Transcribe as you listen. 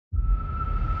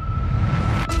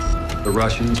The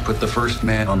Russians put the first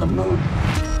man on the moon.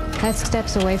 That's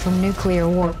steps away from nuclear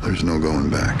war. There's no going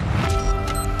back.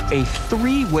 A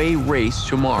three-way race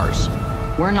to Mars.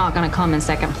 We're not gonna come in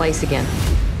second place again.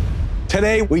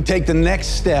 Today, we take the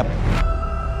next step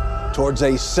towards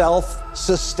a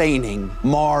self-sustaining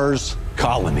Mars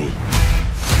colony.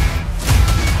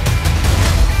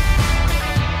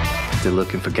 They're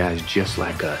looking for guys just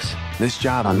like us. This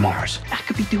job on Mars, I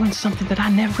could be doing something that I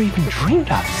never even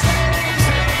dreamed of.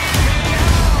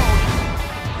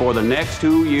 For the next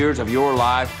 2 years of your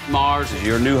life, Mars is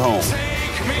your new home.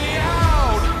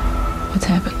 What's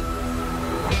happened?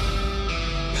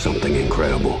 Something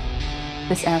incredible.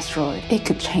 This asteroid, it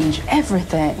could change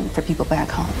everything for people back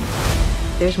home.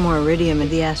 There's more iridium in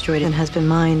the asteroid than has been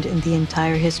mined in the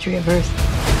entire history of Earth.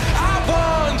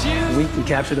 We can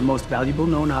capture the most valuable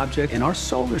known object in our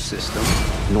solar system.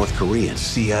 North Koreans,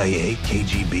 CIA,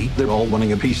 KGB, they're all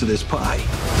wanting a piece of this pie.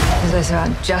 Is this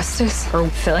about justice or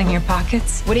filling your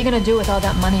pockets? What are you gonna do with all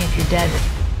that money if you're dead?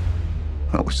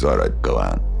 I always thought I'd go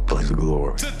out, blaze of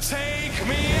glory.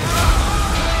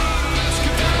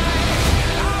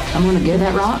 I'm gonna get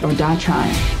that rock or die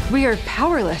trying. We are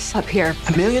powerless up here.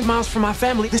 1,000,000 miles from my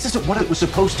family. This isn't what it was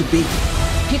supposed to be.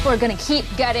 People are gonna keep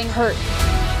getting hurt.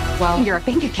 Well, your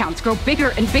bank accounts grow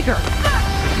bigger and bigger.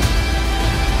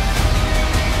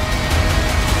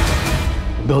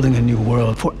 Building a new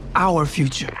world for our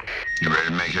future. You ready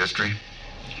to make history?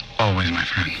 Always, my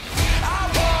friend.